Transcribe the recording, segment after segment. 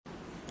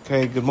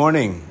Okay, good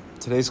morning.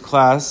 Today's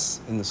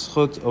class in the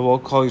Schut of all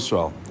Kol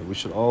Yisrael, that we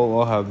should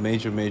all have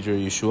major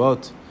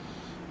Yeshuot,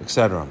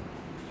 etc. All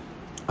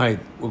right,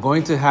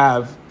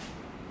 today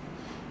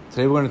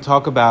we're going to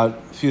talk about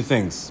a few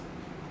things.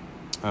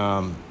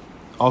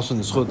 Also in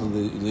the Schut of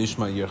the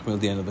Lishma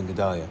Yerachmiel Diana ben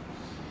Gedalia.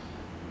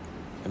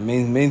 The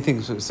main thing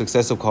is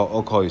success of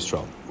all Kol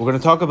Yisrael. We're going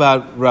to talk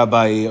about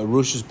Rabbi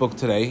Arush's book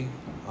today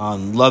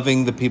on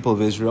loving the people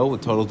of Israel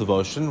with total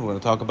devotion. We're going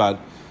to talk about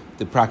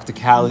the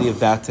practicality of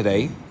that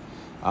today.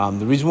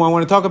 The reason why I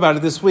want to talk about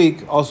it this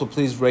week, also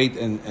please rate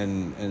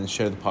and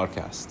share the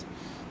podcast.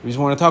 The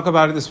reason I want to talk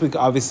about it this week,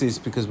 obviously, is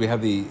because we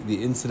have the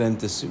incident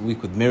this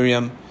week with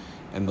Miriam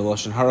and the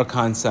Lashon Hara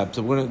concept.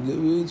 So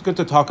it's good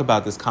to talk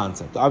about this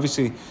concept.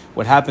 Obviously,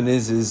 what happened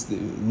is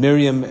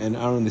Miriam and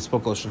Aaron, they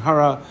spoke Lashon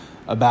Hara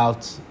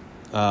about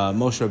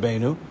Moshe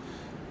Rabbeinu.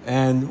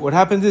 And what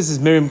happened is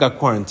Miriam got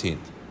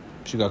quarantined.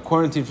 She got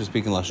quarantined for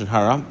speaking Lashon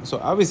Hara. So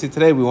obviously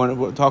today we want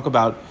to talk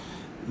about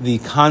the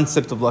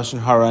concept of Lashon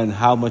Hara and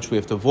how much we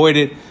have to avoid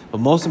it. But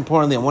most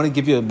importantly, I want to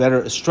give you a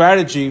better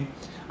strategy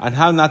on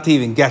how not to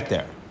even get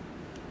there.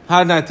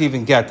 How not to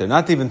even get there,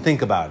 not to even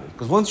think about it.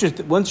 Because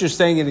once you're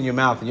saying it in your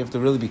mouth and you have to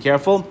really be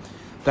careful,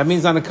 that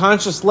means on a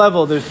conscious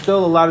level, there's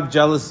still a lot of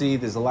jealousy,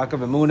 there's a lack of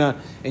emunah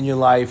in your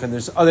life, and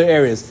there's other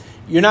areas.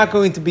 You're not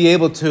going to be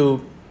able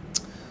to,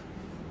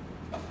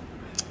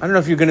 I don't know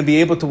if you're going to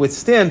be able to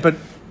withstand, but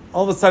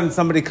all of a sudden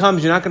somebody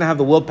comes, you're not going to have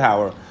the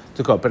willpower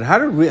to cope. But how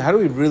do we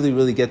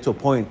really get to a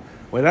point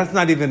where that's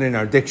not even in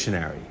our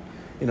dictionary?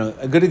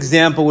 A good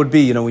example would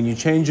be, when you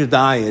change your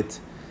diet,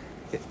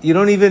 you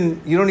don't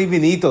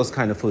even eat those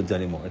kind of foods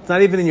anymore. It's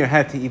not even in your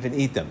head to even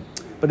eat them.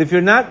 But if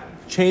you're not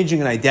changing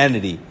an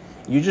identity,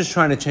 you're just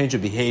trying to change a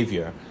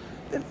behavior,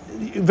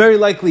 very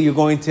likely you're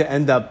going to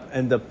end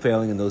up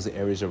failing in those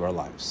areas of our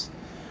lives.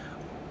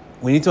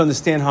 We need to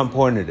understand how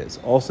important it is.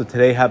 Also,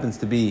 today happens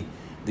to be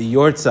the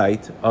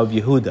Yortzeit of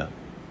Yehuda.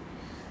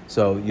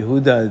 So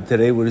Yehuda,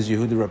 today, what does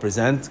Yehuda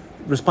represent?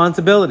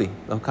 Responsibility.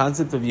 The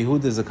concept of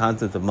Yehuda is a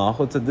concept of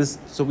Malchut.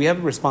 So we have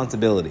a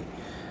responsibility.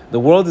 The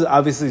world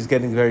is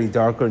getting very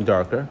darker and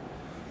darker.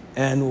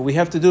 And what we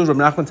have to do is, Rav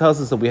Nachman tells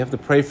us that we have to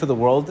pray for the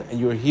world. And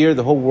you're here,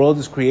 the whole world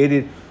is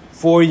created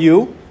for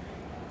you.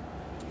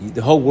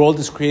 The whole world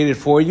is created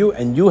for you.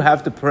 And you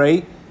have to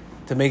pray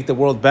to make the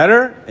world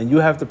better. And you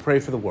have to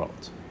pray for the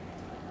world.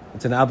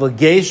 It's an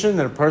obligation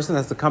that a person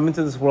has to come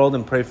into this world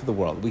and pray for the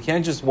world. We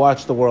can't just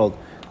watch the world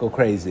go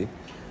crazy.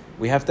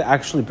 We have to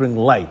actually bring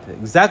light.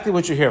 Exactly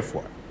what you're here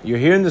for. You're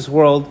here in this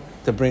world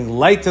to bring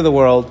light to the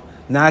world,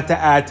 not to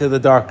add to the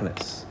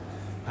darkness.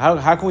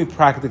 How can we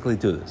practically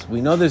do this?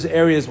 We know there's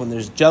areas when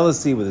there's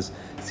jealousy, where there's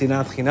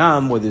sinat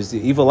chinam, where there's the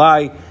evil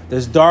eye,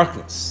 there's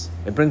darkness.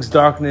 It brings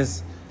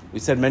darkness. We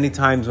said many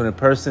times when a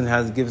person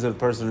gives a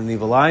person an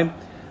evil eye,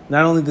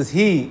 not only does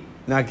he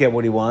not get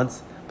what he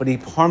wants, but he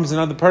harms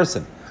another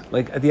person.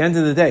 Like at the end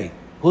of the day,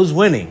 who's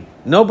winning?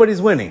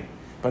 Nobody's winning.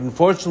 But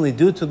unfortunately,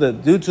 due to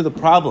the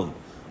problem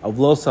of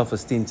low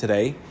self-esteem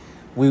today,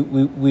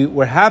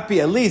 we're happy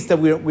at least that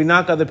we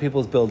knock other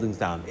people's buildings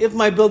down. If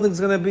my building's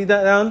going to be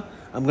down,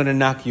 I'm going to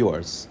knock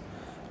yours.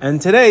 And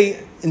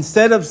today,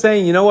 instead of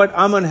saying, you know what,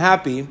 I'm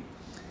unhappy,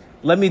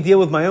 let me deal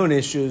with my own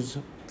issues.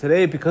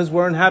 Today, because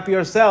we're unhappy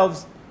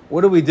ourselves,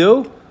 what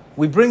do?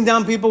 We bring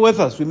down people with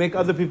us. We make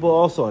other people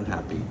also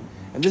unhappy.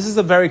 And this is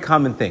a very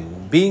common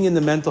thing. Being in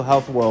the mental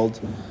health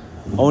world,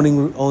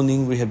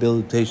 owning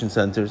rehabilitation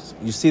centers,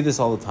 you see this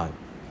all the time.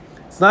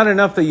 It's not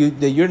enough that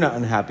you're not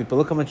unhappy, but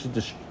look how much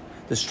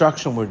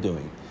destruction we're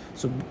doing.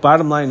 So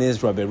bottom line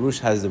is, Rabbi Arush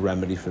has the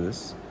remedy for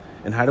this.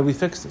 And how do we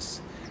fix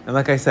this? And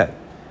like I said,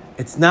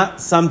 it's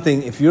not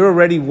something, if you're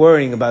already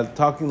worrying about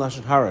talking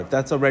Lashon Hara, if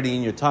that's already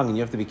in your tongue and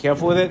you have to be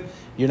careful with it,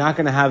 you're not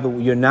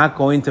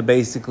going to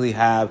basically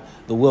have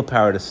the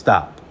willpower to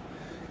stop.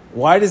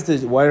 Why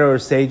do our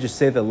sages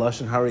say that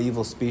Lashon Hara,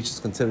 evil speech, is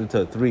considered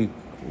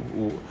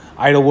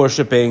idol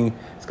worshipping?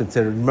 It's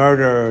considered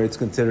murder. It's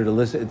considered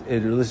illicit.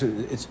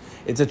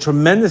 It's a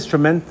tremendous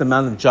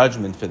amount of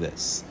judgment for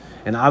this.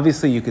 And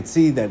obviously, you could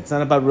see that it's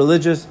not about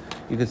religious.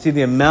 You could see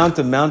the amount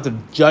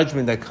of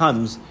judgment that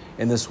comes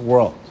in this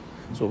world.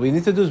 So what we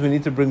need to do is we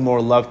need to bring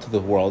more love to the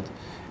world.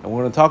 And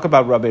we're going to talk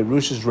about Rabbi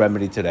Arush's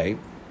remedy today.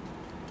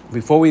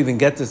 Before we even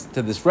get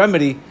to this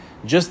remedy,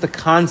 just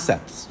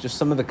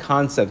some of the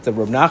concepts that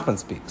Rav Nachman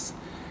speaks,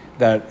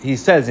 that he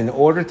says in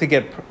order to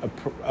get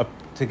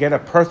a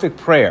perfect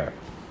prayer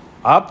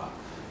up,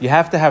 you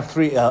have to have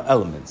three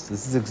elements.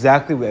 This is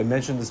exactly what I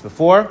mentioned this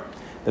before,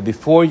 that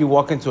before you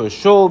walk into a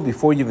shul,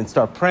 before you even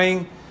start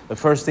praying, the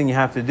first thing you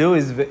have to do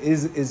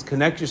is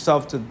connect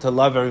yourself to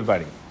love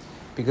everybody.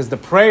 Because the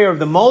prayer of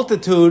the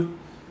multitude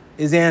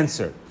is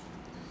answered.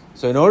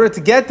 So in order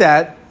to get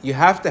that, you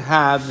have to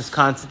have this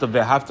concept of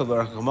Ve'ahavta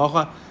l'recha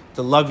kamocha,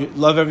 to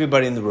love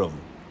everybody in the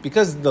room.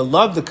 Because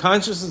the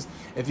consciousness,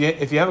 if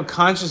you have a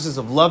consciousness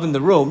of love in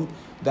the room,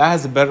 that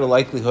has a better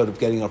likelihood of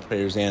getting our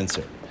prayers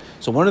answered.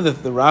 So one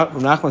of the Rav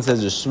Nachman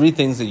says there's three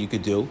things that you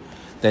could do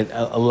that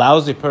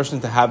allows a person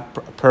to have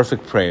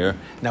perfect prayer.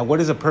 Now, what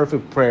does a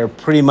perfect prayer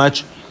pretty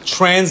much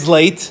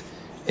translate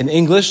in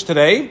English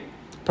today?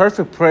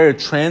 Perfect prayer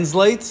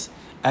translates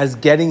as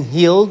getting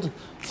healed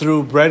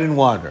through bread and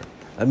water.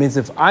 That means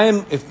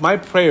if my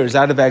prayer is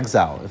out of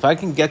exile, if I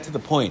can get to the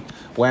point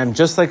where I'm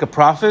just like a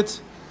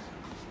prophet,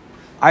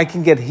 I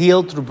can get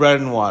healed through bread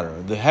and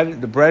water.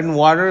 The bread and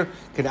water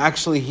can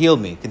actually heal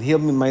me. Can heal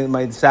me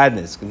my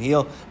sadness. Can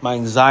heal my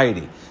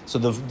anxiety. So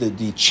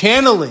the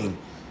channeling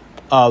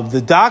of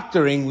the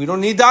doctoring, we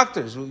don't need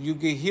doctors. You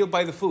get healed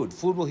by the food.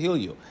 Food will heal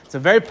you. It's a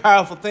very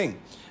powerful thing.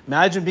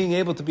 Imagine being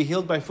able to be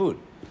healed by food.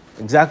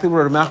 Exactly what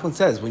Rav Nachman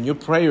says. When your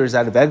prayer is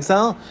out of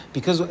exile,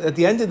 because at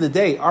the end of the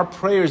day, our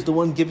prayer is the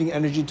one giving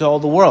energy to all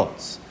the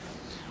worlds.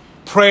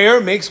 Prayer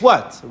makes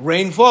what?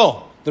 Rain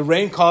fall. The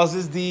rain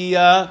causes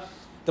the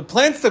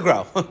plants to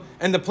grow,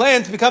 and the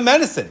plants become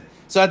medicine.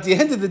 So at the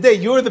end of the day,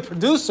 you're the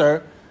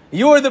producer.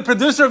 You are the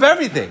producer of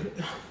everything.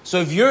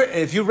 So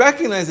if you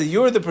recognize that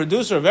you're the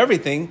producer of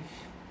everything,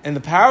 and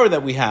the power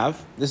that we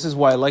have, this is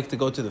why I like to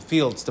go to the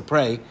fields to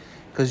pray,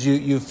 because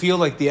you feel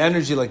like the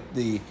energy, like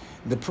the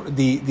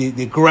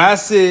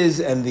grasses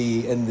and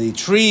the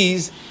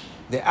trees,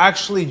 they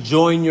actually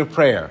join your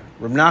prayer.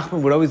 Reb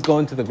Nachman would always go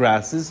into the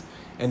grasses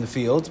and the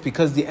fields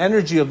because the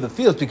energy of the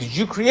fields, because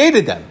you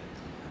created them.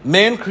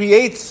 Man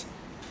creates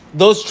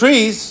those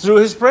trees through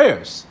his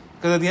prayers.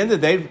 Because at the end of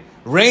the day,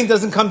 rain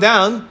doesn't come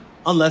down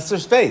unless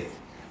there's faith.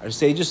 Our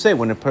sages say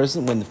when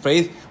there's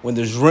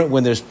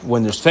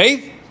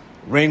faith,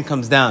 rain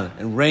comes down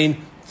and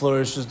rain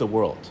flourishes the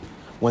world.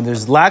 When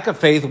there's lack of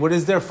faith, what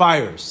is there?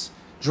 Fires,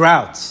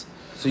 droughts.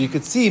 So you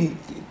could see,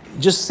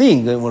 just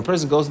seeing that when a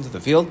person goes into the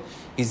field,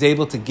 he's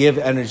able to give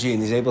energy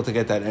and he's able to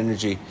get that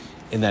energy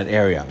in that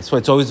area. That's why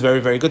it's always very,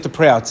 very good to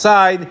pray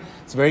outside.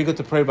 It's very good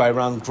to pray by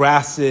around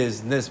grasses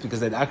and this,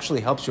 because it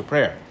actually helps your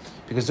prayer.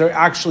 Because they're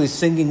actually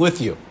singing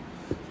with you.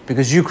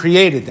 Because you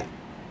created them.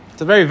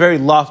 It's a very, very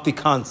lofty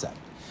concept.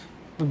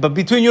 But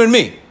between you and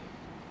me,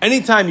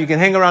 anytime you can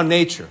hang around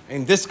nature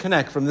and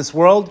disconnect from this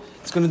world,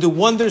 it's going to do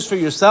wonders for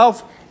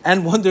yourself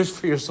and wonders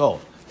for your soul.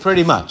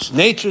 Pretty much.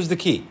 Nature is the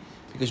key.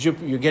 Because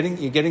you're getting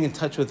in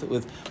touch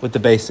with the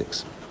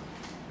basics.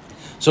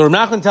 So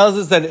Rav Nachman tells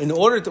us that in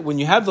order to, when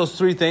you have those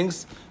three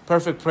things,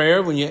 perfect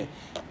prayer, when you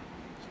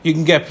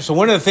can get, so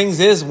one of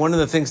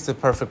the things to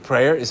perfect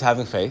prayer is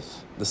having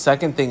faith. The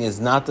second thing is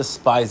not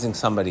despising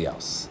somebody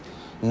else,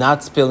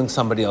 not spilling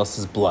somebody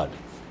else's blood.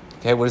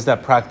 Okay, what does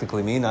that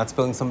practically mean? Not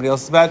spilling somebody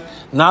else's blood,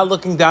 not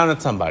looking down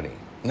at somebody,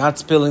 not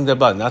spilling their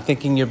blood, not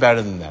thinking you're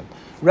better than them,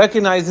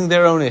 recognizing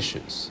their own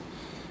issues.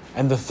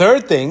 And the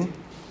third thing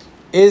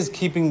is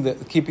keeping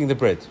the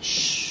Brit.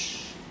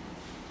 Shh.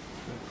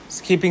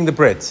 It's keeping the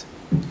Brit.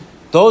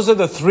 Those are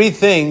the three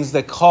things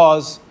that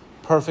cause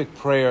perfect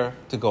prayer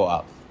to go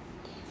up.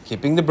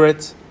 Keeping the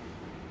Brit,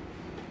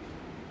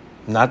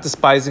 not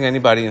despising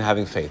anybody, and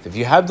having faith. If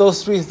you have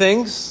those three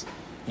things,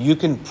 you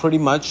can pretty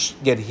much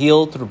get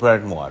healed through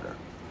bread and water.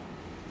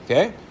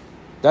 Okay?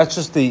 That's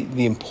just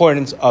the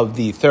importance of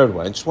the third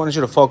one. I just wanted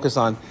you to focus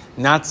on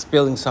not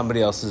spilling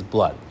somebody else's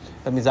blood.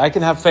 That means I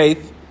can have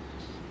faith,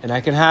 and I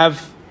can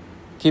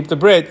keep the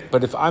Brit,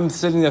 but if I'm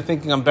sitting there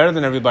thinking I'm better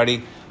than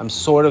everybody, I'm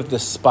sort of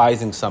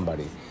despising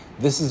somebody.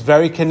 This is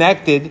very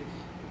connected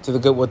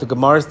to what the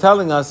Gemara is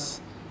telling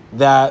us,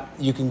 that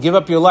you can give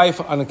up your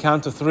life on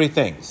account of three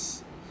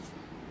things.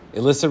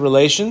 Illicit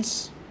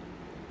relations,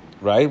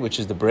 right, which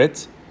is the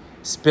Brit.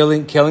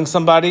 Killing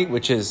somebody,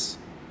 which is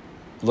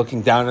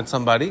looking down at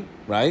somebody,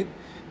 right?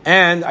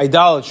 And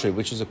idolatry,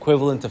 which is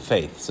equivalent to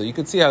faith. So you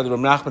can see how the Rav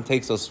Nachman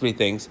takes those three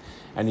things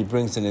and he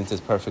brings it into his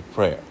perfect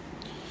prayer.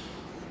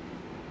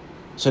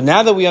 So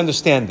now that we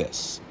understand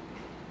this,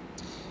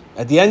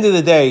 at the end of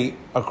the day,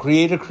 our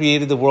Creator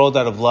created the world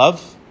out of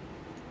love.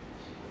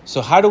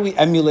 So how do we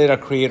emulate our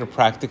Creator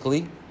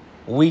practically?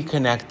 We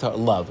connect to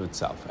love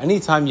itself.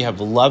 Anytime you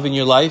have love in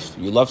your life,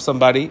 you love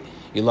somebody,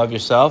 you love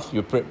yourself,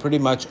 you're pretty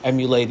much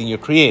emulating your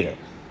Creator.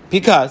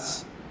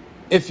 Because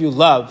if you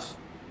love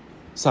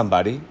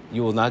somebody,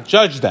 you will not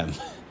judge them.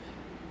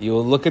 You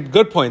will look at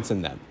good points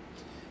in them.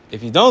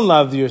 If you don't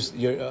love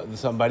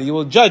somebody, you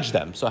will judge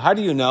them. So how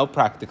do you know?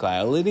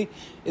 Practicality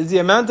is the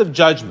amount of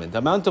judgment, the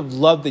amount of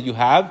love that you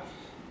have.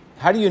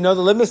 How do you know?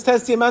 The litmus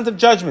test, the amount of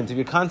judgment. If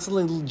you're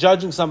constantly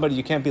judging somebody,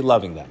 you can't be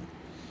loving them.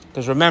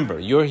 Because remember,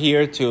 you're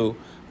here to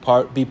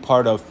be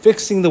part of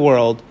fixing the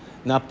world,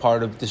 not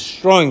part of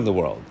destroying the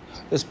world.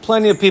 There's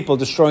plenty of people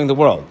destroying the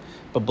world.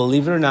 But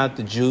believe it or not,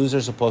 the Jews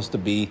we're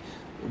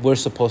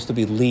supposed to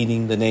be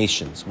leading the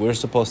nations. We're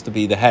supposed to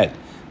be the head,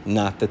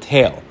 not the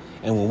tail.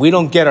 And when we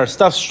don't get our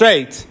stuff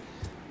straight,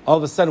 all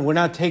of a sudden we're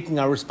not taking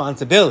our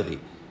responsibility.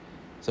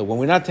 So when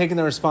we're not taking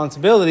our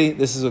responsibility,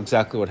 this is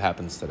exactly what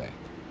happens today.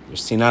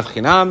 There's sinat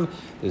chinam,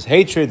 there's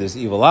hatred, there's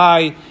evil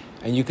eye,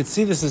 and you could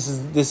see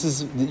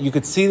you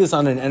could see this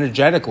on an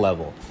energetic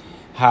level.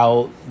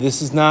 How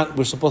this is not,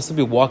 we're supposed to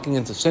be walking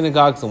into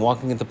synagogues and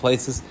walking into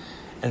places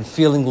and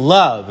feeling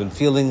love and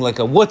feeling like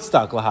a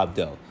Woodstock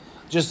lahabdil.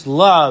 Just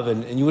love,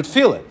 and you would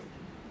feel it.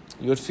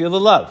 You would feel the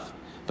love.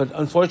 But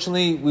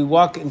unfortunately, we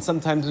walk and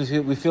sometimes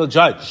we feel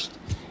judged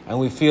and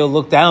we feel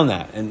looked down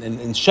at.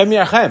 And Shem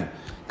Yarchem,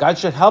 God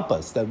should help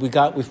us that we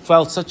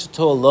felt such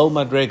a low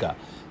madrega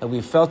that we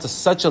fell to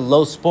such a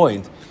low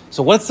point.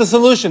 So what's the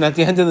solution? At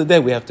the end of the day,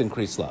 we have to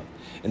increase love.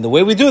 And the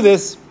way we do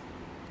this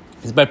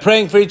is by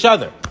praying for each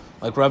other,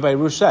 like Rabbi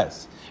Rush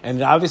says. And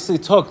it obviously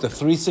took the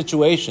 3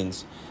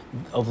 situations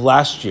of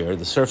last year,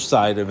 the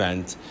Surfside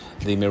event,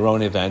 the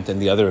Meron event,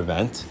 and the other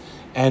event.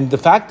 And the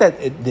fact that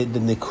the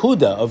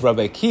Nikuda of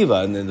Rabbi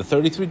Akiva and then the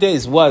 33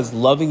 days was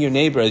loving your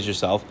neighbor as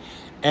yourself,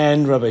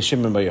 and Rabbi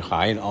Shimon Bar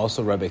Yochai, and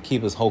also Rabbi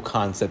Akiva's whole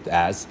concept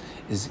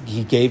is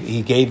he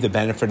gave the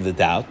benefit of the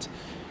doubt.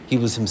 He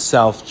was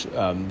himself,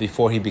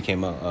 before he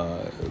became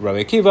a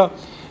Rabbi Akiva,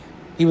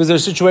 he was in a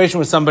situation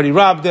where somebody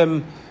robbed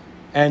him,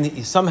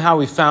 and somehow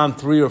he found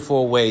 3 or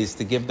 4 ways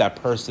to give that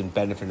person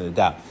benefit of the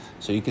doubt.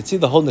 So you can see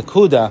the whole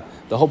Nikuda,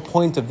 the whole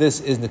point of this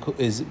is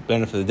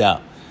benefit of the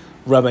doubt.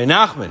 Rabbi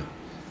Nachman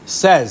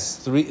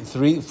says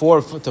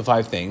 4 to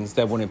 5 things,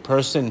 that when a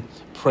person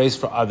prays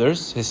for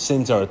others, his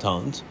sins are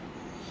atoned.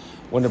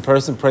 When a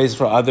person prays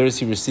for others,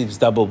 he receives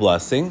double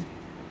blessing.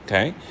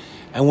 Okay?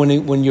 And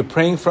when you're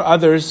praying for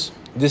others,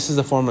 this is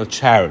a form of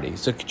charity.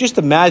 So just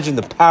imagine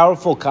the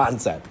powerful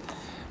concept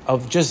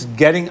of just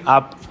getting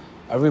up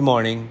every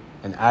morning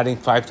and adding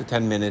 5 to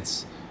 10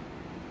 minutes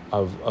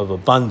of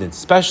abundance,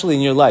 especially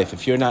in your life.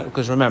 If you're not,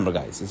 because remember,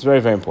 guys, it's very,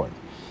 very important.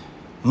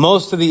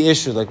 Most of the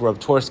issues, like Reb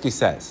Tversky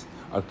says,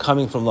 are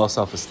coming from low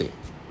self-esteem.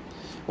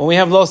 When we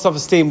have low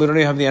self-esteem, we don't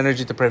even have the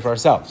energy to pray for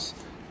ourselves.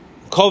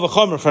 Kol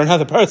v'chomer for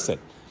another person.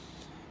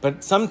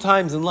 But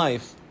sometimes in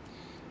life,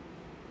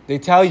 they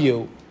tell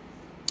you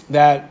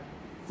that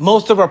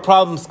most of our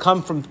problems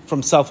come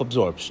from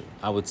self-absorption.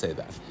 I would say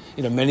that.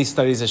 Many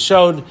studies have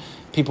showed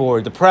people who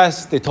were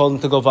depressed, they told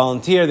them to go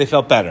volunteer, they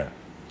felt better.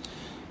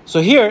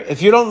 So here,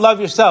 if you don't love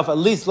yourself, at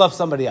least love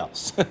somebody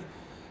else.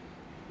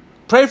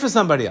 Pray for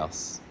somebody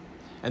else.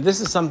 And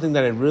this is something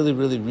that I really,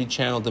 really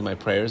rechanneled in my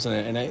prayers,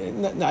 and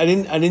I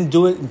didn't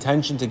do it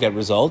intention to get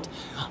result.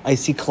 I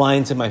see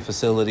clients in my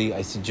facility,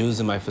 I see Jews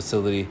in my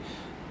facility.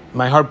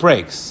 My heart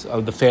breaks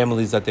of the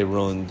families that they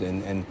ruined,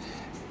 and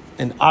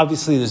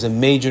obviously there's a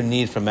major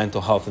need for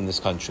mental health in this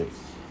country.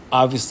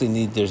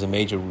 There's a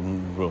major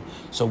rule.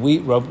 So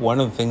one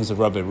of the things that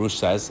Rabbi Rush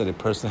says that a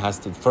person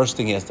the first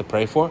thing he has to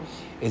pray for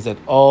is that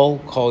all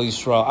Kol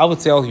Yisrael, I would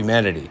say all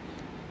humanity.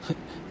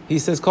 He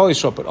says Kol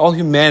Yisrael, but all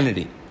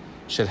humanity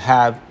should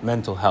have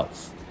mental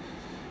health.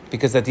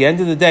 Because at the end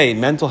of the day,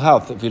 mental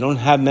health, if you don't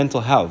have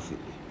mental health,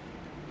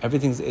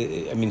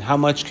 how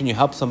much can you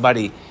help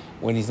somebody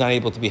when he's not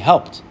able to be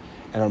helped?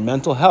 And our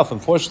mental health,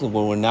 unfortunately,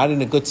 when we're not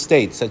in a good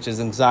state, such as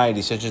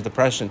anxiety, such as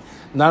depression,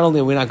 not only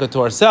are we not good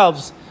to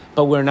ourselves,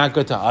 but we're not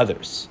good to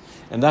others.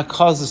 And that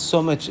causes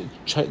so much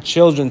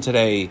children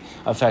today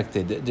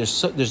affected.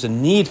 There's a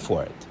need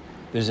for it.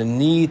 There's a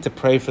need to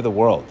pray for the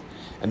world.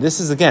 And this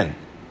is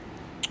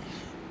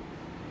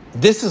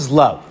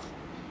love.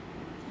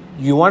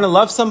 You want to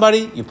love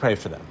somebody, you pray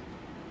for them.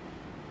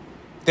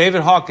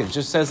 David Hawkins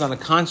just says on a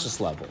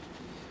conscious level,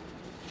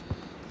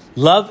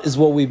 love is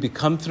what we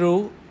become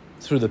through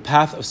the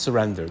path of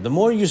surrender. The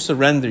more you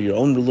surrender your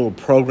own little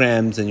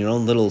programs and your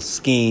own little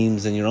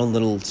schemes and your own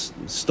little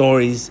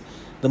stories,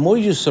 the more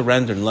you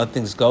surrender and let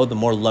things go, the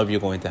more love you're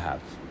going to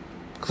have.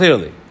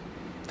 Clearly.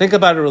 Think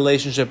about a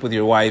relationship with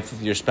your wife,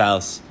 with your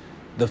spouse.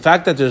 The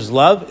fact that there's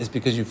love is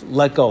because you've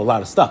let go a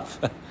lot of stuff.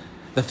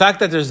 The fact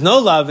that there's no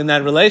love in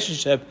that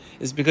relationship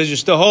is because you're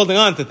still holding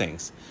on to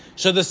things.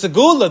 So the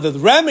segula, the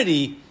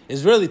remedy,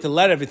 is really to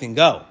let everything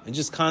go and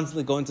just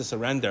constantly go into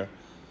surrender.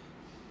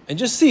 And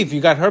just see if you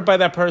got hurt by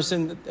that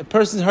person. The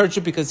person hurt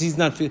you because he's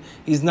not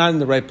in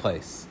the right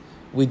place.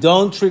 We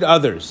don't treat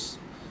others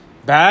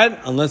bad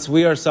unless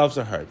we ourselves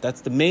are hurt.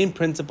 That's the main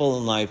principle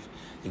in life.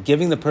 You're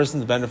giving the person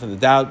the benefit of the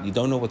doubt. You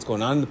don't know what's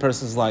going on in the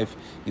person's life.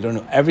 You don't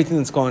know everything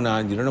that's going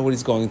on. You don't know what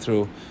he's going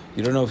through.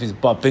 You don't know if he's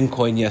bought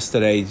Bitcoin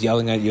yesterday. He's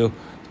yelling at you.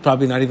 He's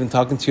probably not even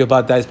talking to you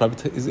about that. He's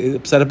probably he's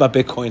upset about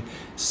Bitcoin.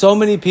 So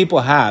many people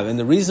have. And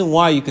the reason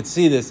why you could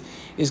see this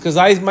is because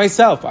I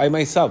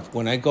myself,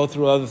 when I go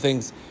through other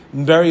things,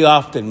 very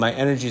often my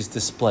energy is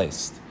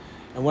displaced.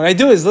 And what I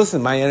do is,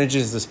 listen, my energy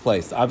is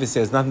displaced.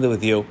 Obviously, it has nothing to do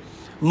with you.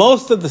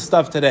 Most of the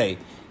stuff today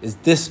is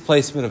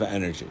displacement of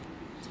energy.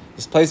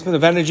 Displacement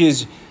of energy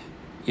is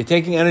you're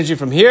taking energy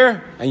from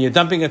here and you're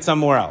dumping it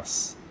somewhere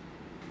else.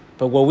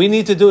 But what we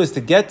need to do is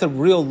to get the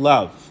real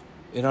love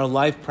in our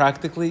life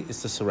practically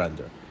is to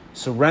surrender.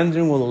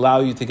 Surrendering will allow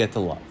you to get to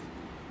love.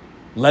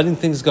 Letting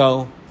things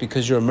go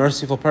because you're a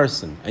merciful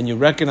person and you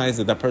recognize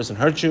that person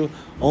hurt you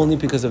only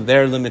because of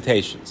their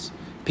limitations.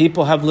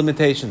 People have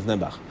limitations,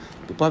 Nebuch.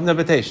 People have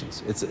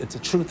limitations. It's a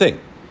true thing.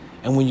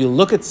 And when you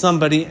look at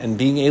somebody and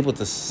being able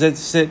to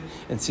sit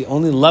and see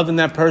only love in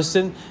that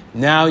person,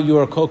 now you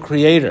are a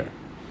co-creator.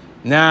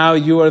 Now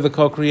you are the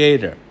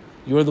co-creator.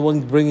 You are the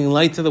one bringing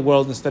light to the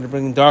world instead of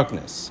bringing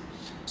darkness.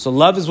 So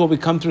love is what we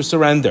come through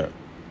surrender.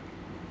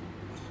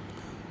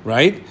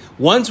 Right?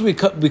 Once we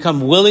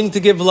become willing to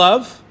give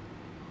love,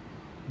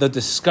 the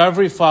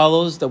discovery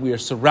follows that we are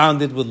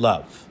surrounded with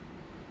love.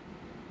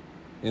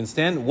 You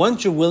understand?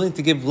 Once you're willing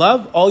to give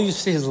love, all you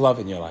see is love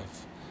in your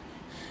life.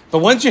 But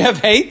once you have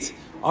hate,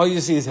 all you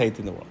see is hate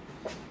in the world.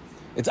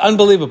 It's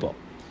unbelievable.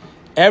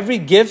 Every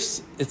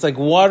gift, it's like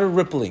water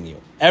rippling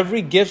you.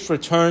 Every gift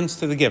returns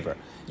to the giver.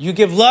 You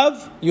give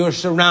love, you're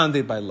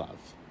surrounded by love.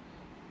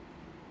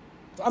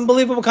 It's an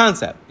unbelievable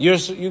concept. You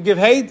give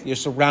hate, you're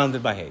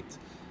surrounded by hate.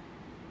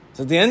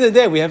 So at the end of the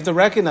day, we have to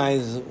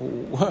recognize,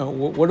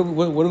 what are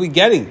we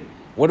getting?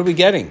 What are we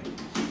getting?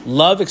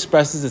 Love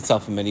expresses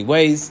itself in many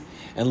ways,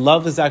 and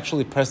love is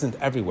actually present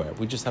everywhere.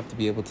 We just have to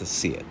be able to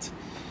see it.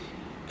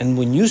 And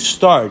when you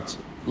start,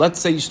 let's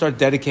say you start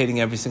dedicating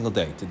every single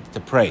day to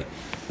pray.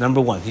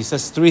 Number one, he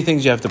says 3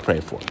 things you have to pray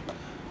for.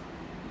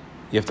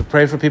 You have to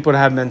pray for people to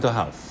have mental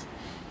health.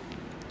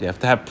 You have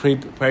to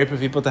pray for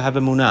people to have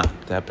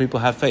emunah, to have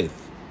people have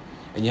faith.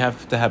 And you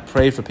have to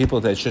pray for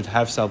people that should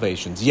have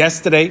salvations.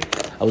 Yesterday,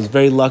 I was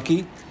very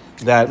lucky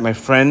that my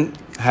friend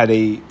had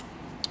a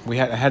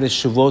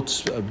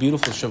Shavuot, a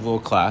beautiful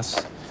Shavuot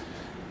class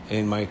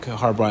in my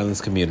Harbor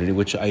Islands community,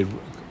 which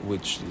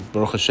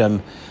Baruch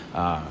Hashem,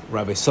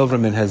 Rabbi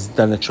Silverman has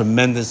done a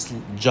tremendous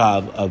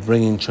job of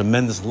bringing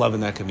tremendous love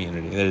in that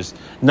community. There's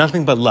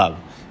nothing but love.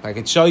 If I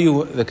could show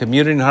you the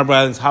community in Harbor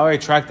Islands, how I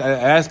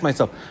asked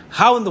myself,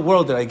 how in the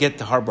world did I get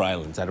to Harbor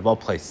Islands out of all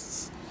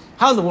places?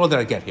 How in the world did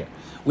I get here?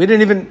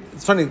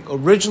 It's funny,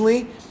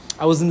 originally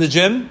I was in the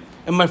gym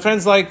and my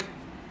friend's like,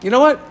 you know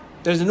what?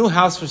 There's a new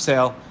house for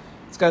sale.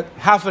 It's got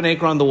half an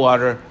acre on the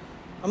water.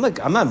 I'm like,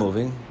 I'm not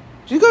moving.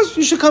 She goes,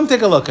 you should come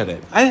take a look at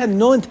it. I had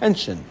no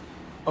intention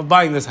of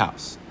buying this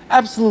house.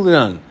 Absolutely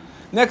none.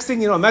 Next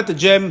thing you know, I'm at the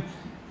gym.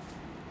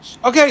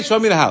 Okay, show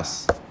me the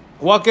house.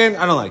 Walk in,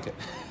 I don't like it.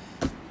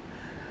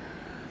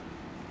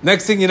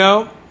 Next thing you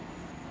know,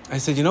 I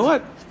said, you know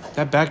what?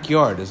 That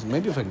backyard is,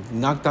 maybe if I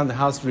knock down the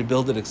house,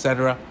 rebuild it,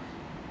 etc.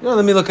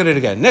 Let me look at it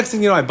again. Next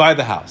thing you know, I buy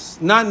the house.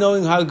 Not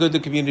knowing how good the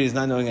community is,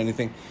 not knowing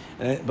anything.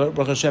 But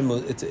Baruch Hashem,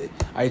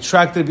 I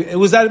attracted, it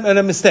was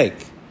a mistake.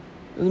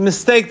 It was a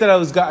mistake that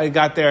I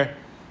got there.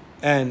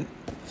 And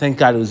thank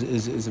God it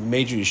was a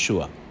major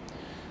Yeshua.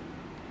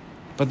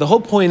 But the whole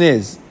point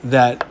is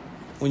that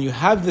when you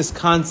have this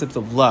concept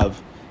of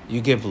love, you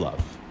give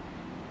love.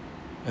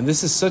 And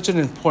this is such an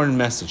important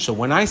message. So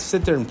when I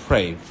sit there and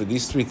pray for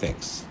these 3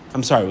 things,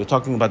 I'm sorry, we're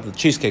talking about the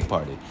cheesecake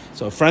party.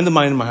 So a friend of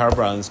mine in my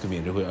Harbor Islands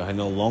community, who I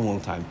know a long,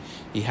 long time,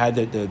 he had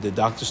the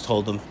doctors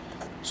told him.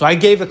 So I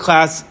gave a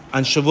class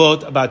on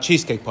Shavuot about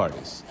cheesecake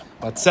parties,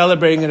 about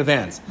celebrating in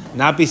advance,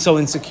 not be so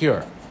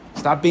insecure.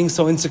 Stop being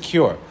so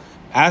insecure.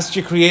 Ask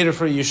your Creator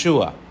for a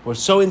Yeshua. We're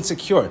so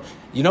insecure.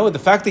 You know, the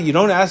fact that you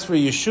don't ask for a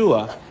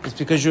Yeshua is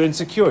because you're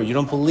insecure. You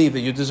don't believe that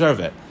you deserve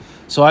it.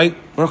 So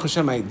Baruch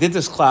Hashem, I did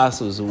this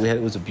class. It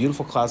was a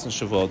beautiful class in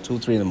Shavuot, 2,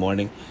 3 in the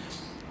morning.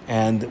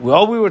 And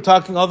all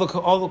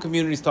the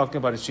communities talking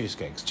about is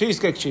cheesecakes.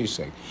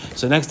 Cheesecake.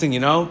 So next thing you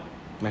know,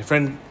 my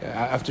friend,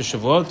 after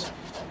Shavuot,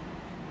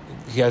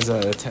 he has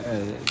a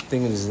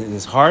thing in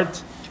his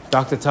heart.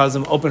 Doctor tells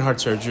him, open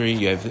heart surgery.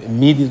 You have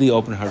immediately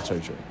open heart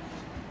surgery.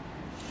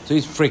 So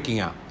he's freaking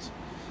out.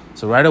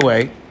 So right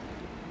away,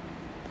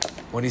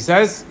 what he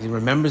says, he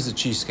remembers the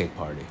cheesecake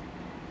party.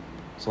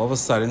 So all of a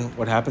sudden,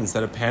 what happened?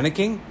 Instead of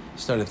panicking,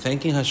 he started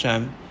thanking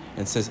Hashem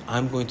and says,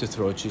 I'm going to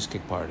throw a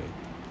cheesecake party.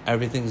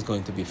 Everything's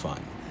going to be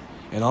fine.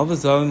 And all of a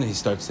sudden, he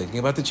starts thinking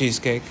about the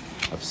cheesecake,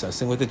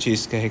 obsessing with the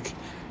cheesecake,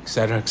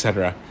 etc.,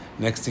 etc.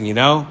 Next thing you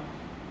know,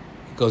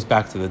 he goes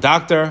back to the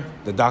doctor.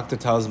 The doctor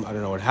tells him, I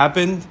don't know what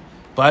happened,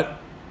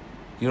 but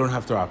you don't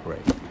have to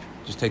operate.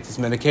 Just take this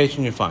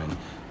medication, you're fine.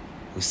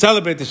 We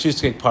celebrate the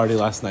cheesecake party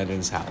last night in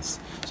his house.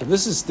 So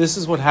this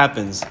is what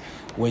happens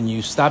when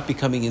you stop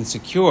becoming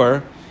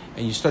insecure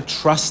and you start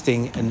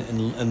trusting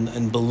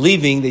and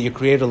believing that your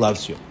Creator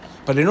loves you.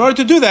 But in order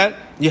to do that,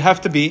 you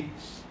can't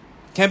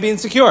be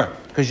insecure,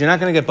 because you're not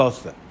going to get both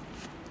of them.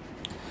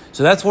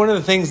 So that's one of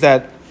the things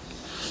that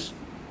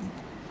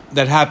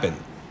happen.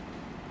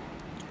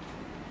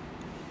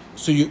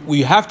 So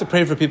you have to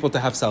pray for people to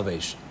have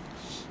salvation.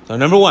 So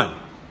number 1, you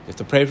have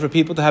to pray for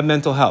people to have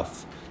mental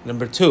health.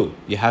 Number 2,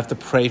 you have to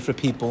pray for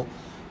people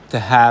to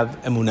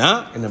have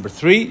emunah. And number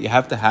 3, you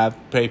have to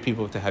pray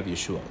people to have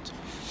Yeshuot.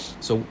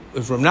 So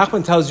if Rav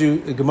Nachman tells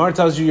you, the Gemara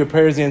tells you your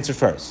prayer is answered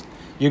first,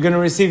 you're going to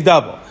receive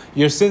double.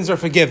 Your sins are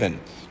forgiven.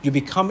 You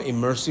become a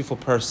merciful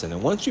person.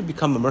 And once you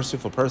become a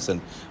merciful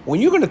person,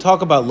 when you're going to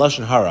talk about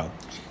Lashon Hara,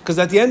 because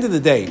at the end of the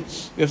day,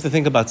 you have to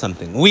think about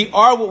something. We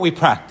are what we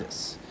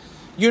practice.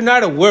 You're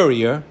not a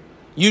worrier.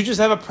 You just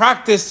have a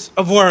practice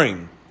of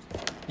worrying.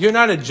 You're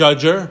not a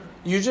judger.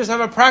 You just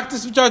have a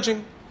practice of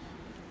judging.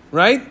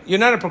 Right? You're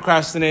not a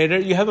procrastinator.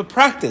 You have a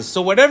practice.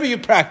 So whatever you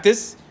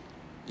practice,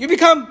 you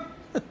become.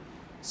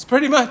 It's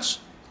pretty much.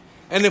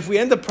 And if we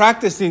end up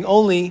practicing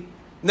only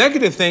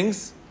negative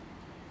things,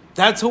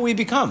 that's who we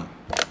become.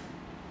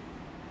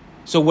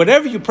 So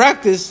whatever you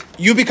practice,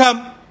 you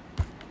become.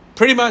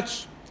 Pretty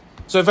much.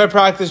 So if I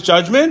practice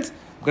judgment,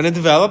 I'm going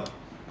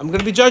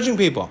to be judging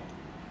people.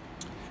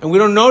 And we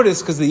don't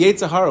notice because the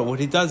Yetzer Hara, what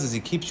he does is he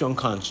keeps you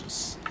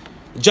unconscious.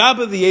 The job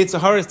of the Yetzer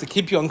Hara is to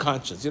keep you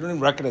unconscious. You don't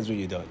even recognize what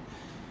you're doing.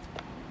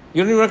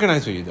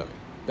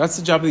 That's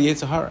the job of the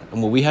Yetzer Hara.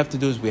 And what we have to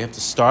do is we have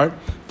to start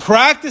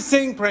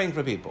practicing praying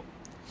for people.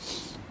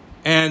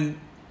 And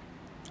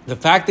The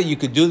fact that you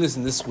could do this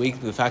in this week,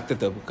 the fact that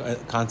the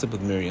concept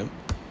with Miriam,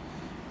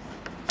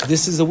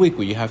 this is a week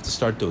where you have to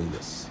start doing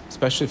this,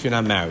 especially if you're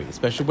not married,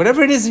 especially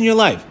whatever it is in your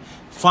life.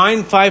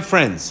 Find 5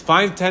 friends,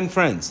 10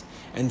 friends,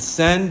 and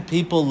send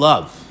people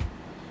love.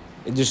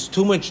 There's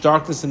too much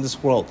darkness in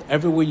this world.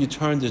 Everywhere you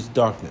turn, there's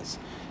darkness.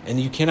 And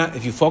you cannot,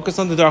 if you focus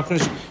on the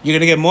darkness, you're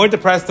going to get more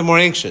depressed and more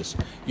anxious.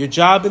 Your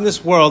job in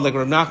this world, like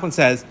Rav Nachman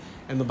says,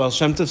 and the Baal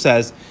Shem Tov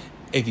says,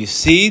 if you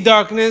see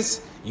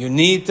darkness, you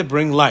need to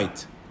bring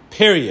light.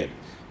 Period.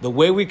 The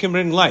way we can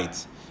bring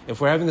light,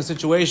 if we're having a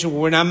situation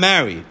where we're not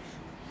married,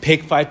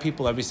 pick 5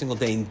 people every single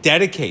day and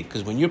dedicate.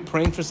 Because when you're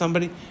praying for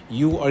somebody,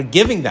 you are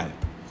giving them.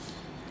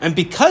 And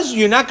because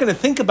you're not going to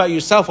think about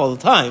yourself all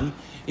the time,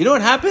 you know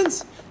what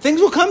happens? Things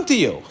will come to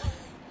you.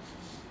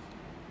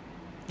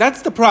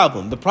 That's the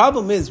problem. The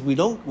problem is we're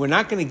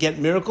not going to get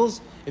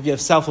miracles if you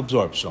have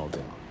self-absorption all day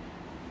long.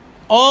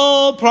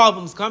 All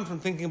problems come from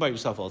thinking about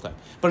yourself all the time.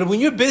 But when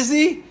you're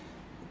busy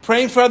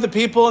praying for other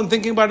people and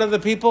thinking about other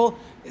people,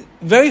 it's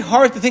very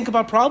hard to think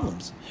about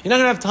problems. You're not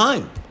going to have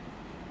time.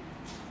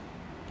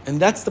 And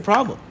that's the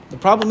problem. The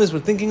problem is we're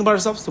thinking about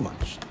ourselves too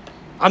much.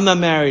 I'm not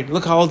married.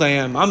 Look how old I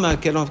am. I'm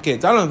not getting off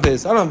kids. I don't have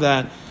this. I don't have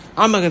that.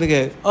 I'm not going to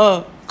get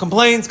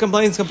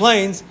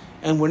complaints.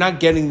 And we're not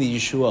getting the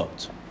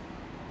Yeshuot.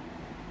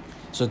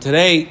 So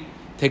today,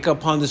 take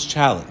upon this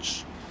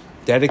challenge.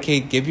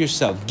 Dedicate, give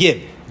yourself.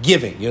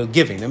 Giving. You're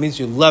giving. That means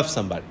you love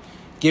somebody.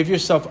 Give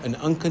yourself an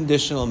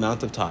unconditional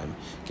amount of time.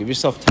 Give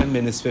yourself 10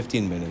 minutes,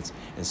 15 minutes,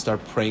 and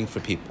start praying for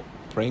people.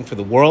 Praying for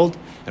the world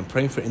and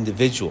praying for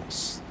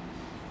individuals.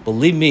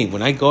 Believe me,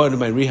 when I go into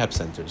my rehab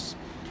centers,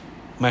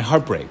 my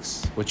heart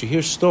breaks. What you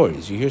hear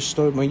stories,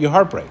 your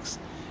heart breaks.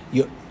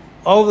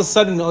 All of a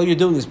sudden, all you're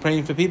doing is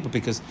praying for people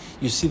because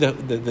you see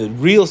the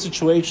real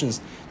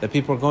situations that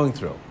people are going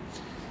through.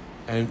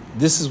 And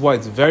this is why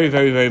it's very,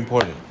 very, very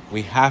important.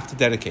 We have to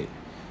dedicate.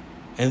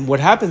 And what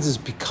happens is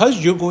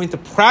because you're going to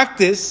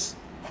practice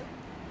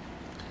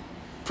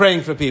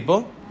praying for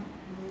people,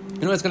 you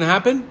know what's going to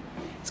happen?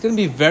 It's going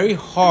to be very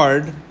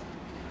hard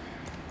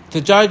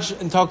to judge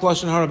and talk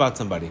Lashon Hara about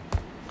somebody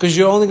because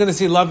you're only going to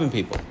see love in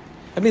people.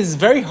 I mean, it's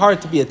very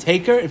hard to be a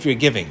taker if you're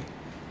giving.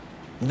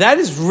 That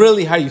is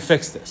really how you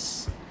fix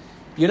this.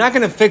 You're not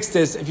going to fix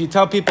this if you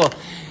tell people,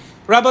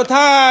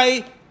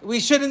 Rabotai, we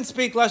shouldn't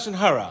speak Lashon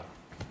Hara.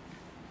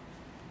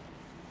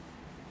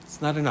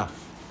 It's not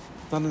enough.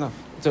 It's not enough.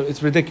 So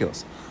it's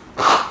ridiculous.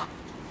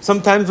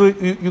 Sometimes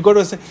you go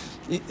to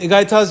a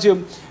guy tells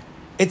you,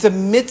 it's a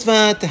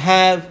mitzvah to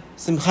have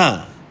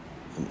simcha.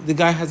 The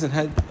guy hasn't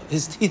had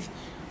his teeth.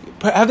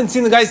 I haven't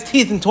seen the guy's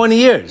teeth in 20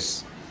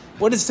 years.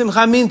 What does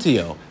simcha mean to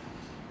you?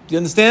 Do you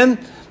understand?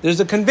 There's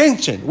a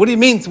convention. What do you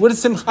mean? What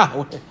is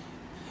simcha?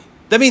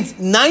 That means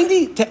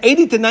 80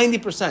 to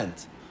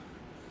 90%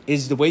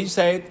 is the way you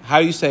say it, how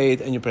you say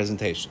it, and your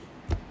presentation.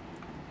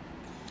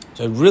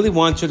 So I really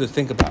want you to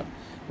think about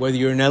whether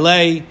you're in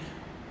LA,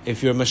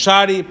 if you're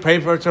Mashadi, pray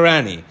for a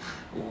Tarani.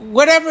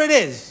 Whatever it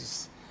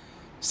is.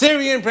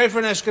 Syrian, pray for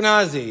an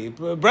Ashkenazi.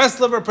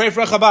 Breslover, pray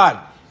for a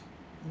Chabad.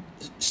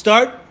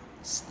 Start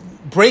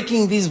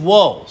breaking these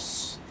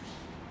walls.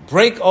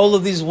 Break all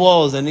of these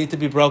walls that need to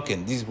be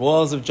broken. These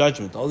walls of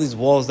judgment, all these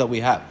walls that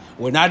we have.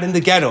 We're not in the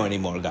ghetto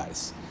anymore,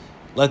 guys.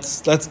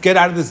 Let's get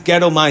out of this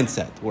ghetto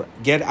mindset.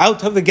 Get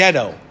out of the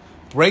ghetto.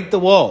 Break the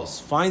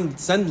walls.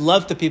 Send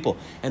love to people.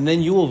 And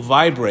then you will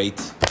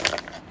vibrate.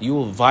 You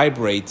will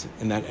vibrate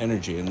in that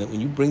energy. And then when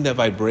you bring that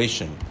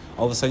vibration,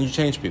 all of a sudden you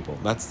change people.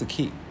 That's the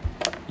key.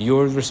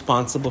 You're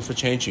responsible for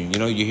changing. You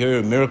know, you hear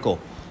a miracle.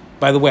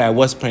 By the way, I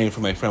was praying for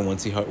my friend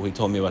once he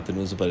told me about the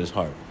news about his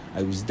heart.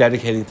 I was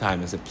dedicating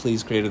time. I said,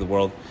 please, Creator of the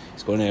world,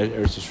 he's going to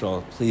Eretz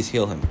Yisrael. Please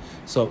heal him.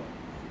 So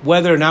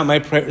whether or not my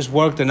prayers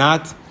worked or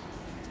not,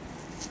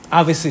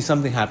 obviously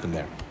something happened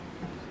there.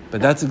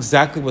 But that's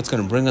exactly what's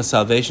going to bring us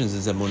salvation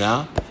is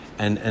emunah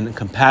and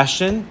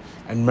compassion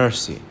and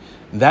mercy.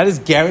 And that is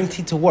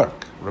guaranteed to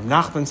work. Rav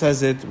Nachman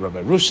says it,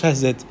 Rabbi Rush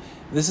says it.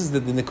 This is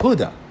the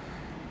nekuda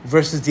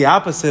versus the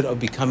opposite of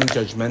becoming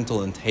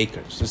judgmental and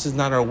takers. This is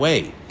not our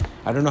way.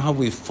 I don't know how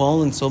we've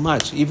fallen so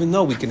much, even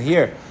though we can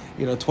hear,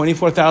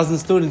 24,000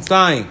 students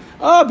dying.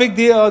 Oh, big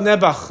deal,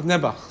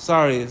 Nebuch.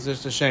 Sorry, it's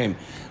just a shame.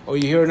 Or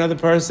you hear another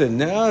person,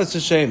 no, it's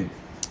a shame.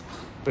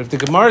 But if the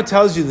Gemara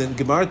tells you that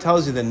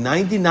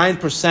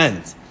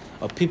 99%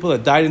 of people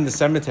that died in the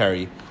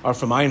cemetery are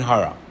from Ayin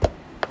Hara,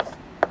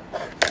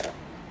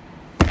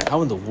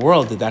 how in the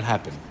world did that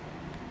happen?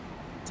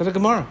 It's the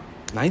Gemara.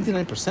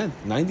 99%,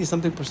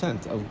 90-something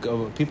percent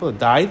of people that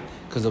died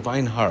because of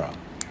Ayin Hara.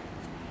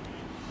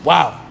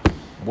 Wow.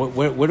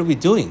 What are we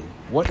doing?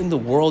 What in the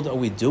world are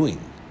we doing?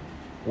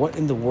 What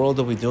in the world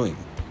are we doing?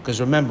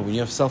 Because remember, when you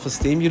have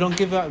self-esteem, you don't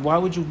give out. Why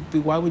would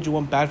you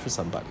want bad for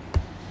somebody?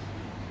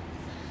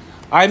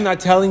 I'm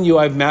not telling you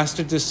I've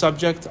mastered this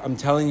subject. I'm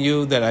telling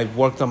you that I've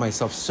worked on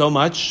myself so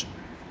much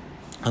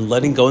on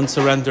letting go and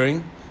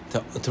surrendering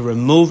to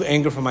remove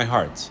anger from my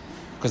heart.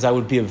 Because I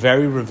would be a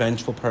very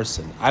revengeful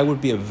person. I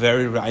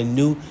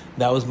knew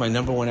that was my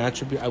number one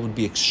attribute. I would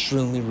be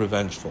extremely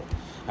revengeful.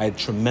 I had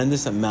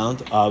tremendous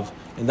amount of,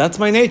 and that's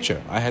my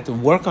nature. I had to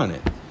work on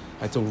it.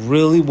 I had to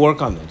really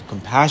work on it.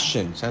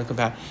 Compassion.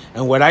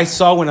 And what I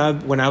saw when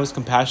I was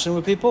compassionate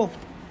with people,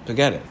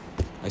 forget it.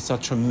 I saw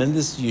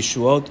tremendous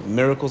yeshuot,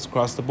 miracles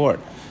across the board.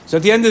 So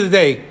at the end of the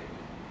day,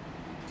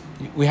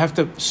 we have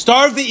to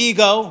starve the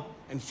ego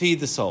and feed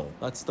the soul.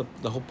 That's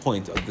the whole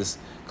point of this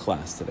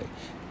class today.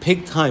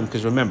 Pick time,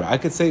 because remember, I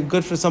could say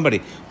good for somebody.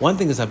 One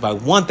thing is if I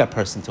want that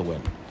person to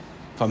win,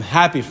 if I'm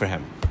happy for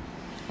him.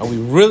 Are we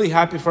really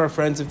happy for our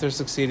friends if they're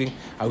succeeding?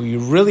 Are we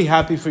really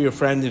happy for your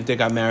friend if they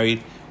got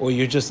married? Or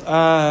you're just,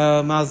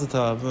 mazel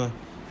tov.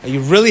 Are you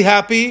really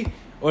happy?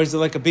 Or is it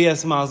like a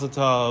BS mazel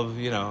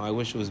tov? I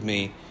wish it was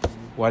me.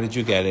 Why did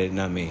you get it,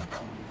 not me?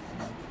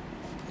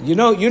 You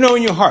know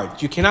in your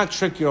heart. You cannot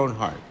trick your own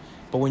heart.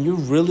 But when you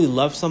really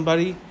love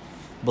somebody,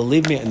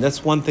 believe me, and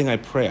that's one thing I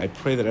pray. I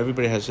pray that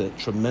everybody has a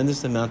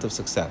tremendous amount of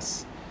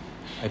success.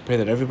 I pray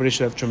that everybody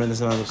should have a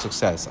tremendous amount of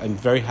success. I'm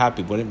very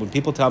happy. When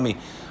people tell me,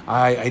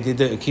 I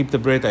did keep the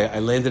Brit, I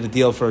landed a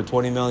deal for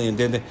 $20 million,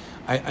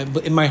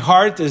 but in my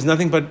heart, there's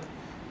nothing but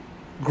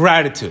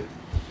gratitude.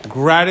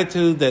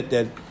 Gratitude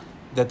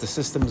that the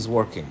system is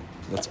working.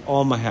 That's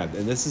all I have.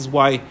 And this is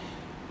why,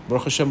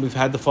 Baruch Hashem, we've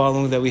had the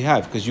following that we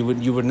have. Because you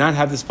would not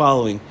have this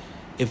following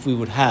if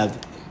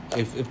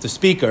the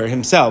speaker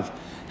himself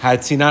had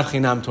sinat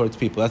chinam towards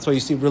people. That's why you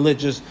see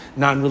religious,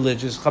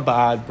 non-religious,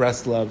 Chabad,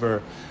 Breslov,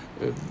 or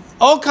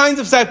all kinds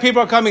of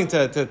people are coming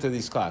to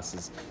these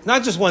classes.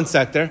 Not just one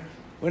sector.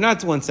 We're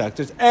not one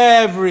sector. It's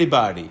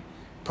everybody.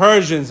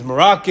 Persians,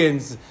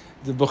 Moroccans,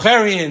 the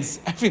Bukharians,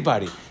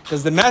 everybody.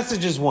 Because the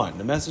message is one.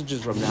 The message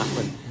is Rav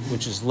Nachman,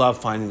 which is love,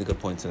 finding the good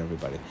points in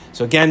everybody.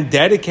 So again,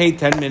 dedicate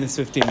 10 minutes,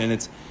 15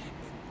 minutes.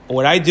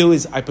 What I do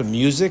is I put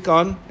music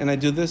on and I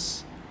do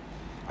this.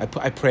 I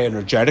pray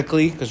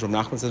energetically, because Rav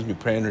Nachman says when you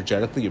pray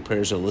energetically, your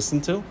prayers are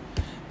listened to.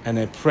 And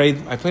I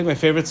played my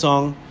favorite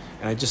song,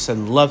 and I just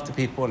send love to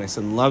people, and I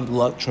send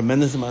love,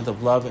 tremendous amount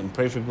of love, and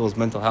pray for people's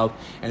mental health.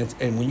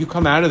 And when you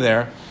come out of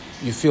there,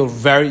 you feel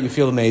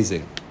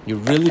amazing. You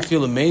really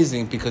feel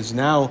amazing, because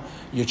now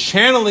you're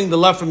channeling the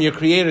love from your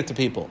Creator to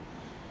people.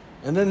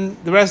 And then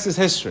the rest is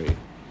history.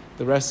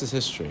 The rest is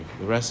history.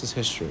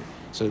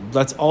 So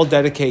let's all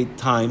dedicate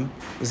time.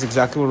 This is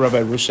exactly what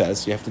Rabbi Rush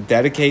says. You have to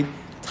dedicate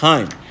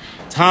time.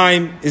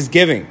 Time is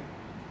giving.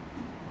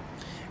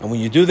 And when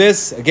you do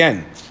this,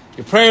 again,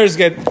 your prayers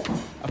get...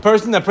 A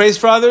person that prays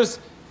for others,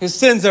 his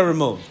sins are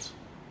removed.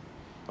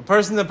 A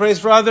person that prays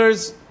for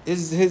others,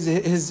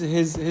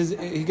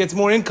 he gets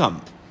more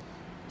income.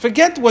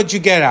 Forget what you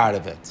get out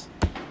of it.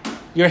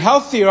 You're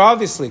healthier,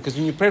 obviously, because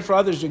when you pray for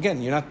others,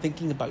 again, you're not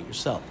thinking about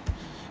yourself.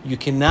 You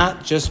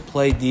cannot just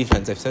play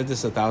defense. I've said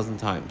this 1,000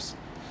 times.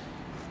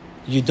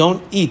 You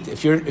don't eat.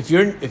 If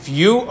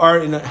you are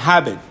in a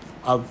habit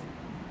of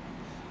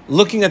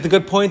looking at the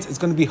good points, it's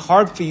going to be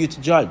hard for you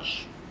to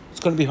judge. It's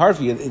going to be hard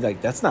for you.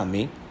 Like, that's not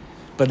me.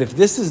 But if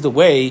this is the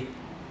way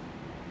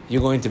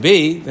you're going to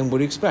be, then what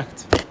do you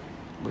expect?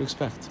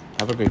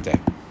 Have a great day.